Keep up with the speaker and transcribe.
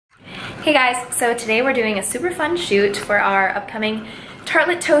Hey guys, so today we're doing a super fun shoot for our upcoming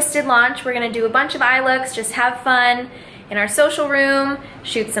tartelette toasted launch. We're gonna do a bunch of eye looks, just have fun in our social room,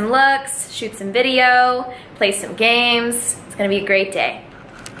 shoot some looks, shoot some video, play some games. It's gonna be a great day.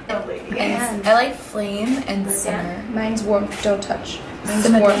 And I like flame and simmer. Mine's warm, don't touch. Mine's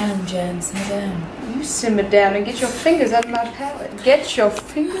Simmer warm. down, Jen, simmer down. You simmer down and get your fingers out of my palette. Get your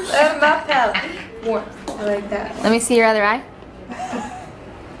fingers out of my palette. Warm. I like that. Let me see your other eye.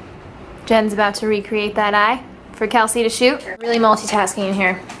 Jen's about to recreate that eye for Kelsey to shoot. Really multitasking in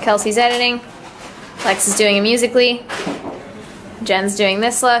here. Kelsey's editing, Lex is doing it musically, Jen's doing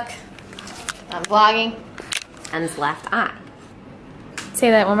this look, I'm vlogging. Jen's left eye.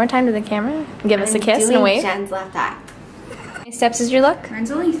 Say that one more time to the camera. Give us a kiss and a wave. Jen's left eye. How many steps is your look?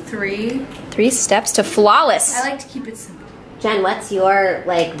 Mine's only 3. 3 steps to flawless. I like to keep it simple. Jen, what's your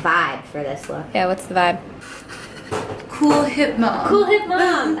like vibe for this look? Yeah, what's the vibe? Cool hip mom. Cool hip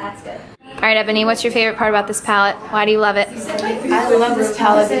mom. That's good. All right, Ebony, what's your favorite part about this palette? Why do you love it? I love this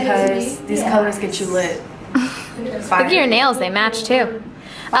palette because these colors get you lit. Look at your nails, they match too.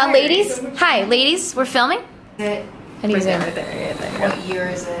 Ladies, hi, ladies, we're filming. I need to zoom. What year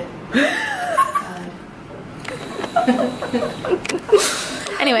is it?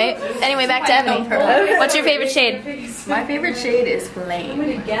 Anyway, back to Ebony. What's your favorite shade? My favorite shade is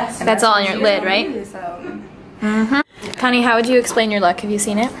flame. That's all on your lid, right? Mm-hmm. Connie, how would you explain your look? Have you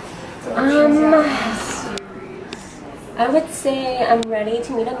seen it? I would say I'm ready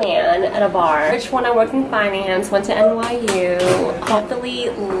to meet a man at a bar. Rich one, I worked in finance, went to NYU, hopefully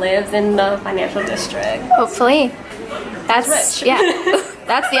lives in the financial district. Hopefully. That's, yeah.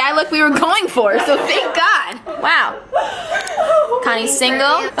 That's the eye look we were going for, so thank God. Wow. Connie's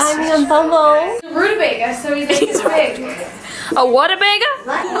single. Buy me a bubble. Rutabaga, so he's big. A what-a-bega?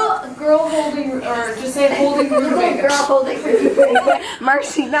 A girl holding, or just say holding rutabaga. Girl holding rutabaga.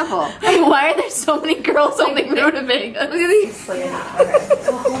 Marcy Neville. Hey, why are there so many girls holding rutabaga? Look at these.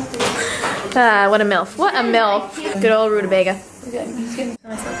 What a MILF. What a MILF. Good old rutabaga.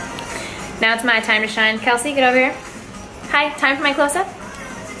 Now it's my time to shine. Kelsey, get over here. Hi, time for my close-up.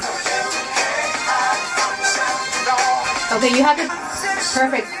 Okay, you have to.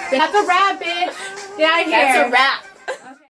 Perfect. That's a wrap, bitch. Get out of here. That's a wrap.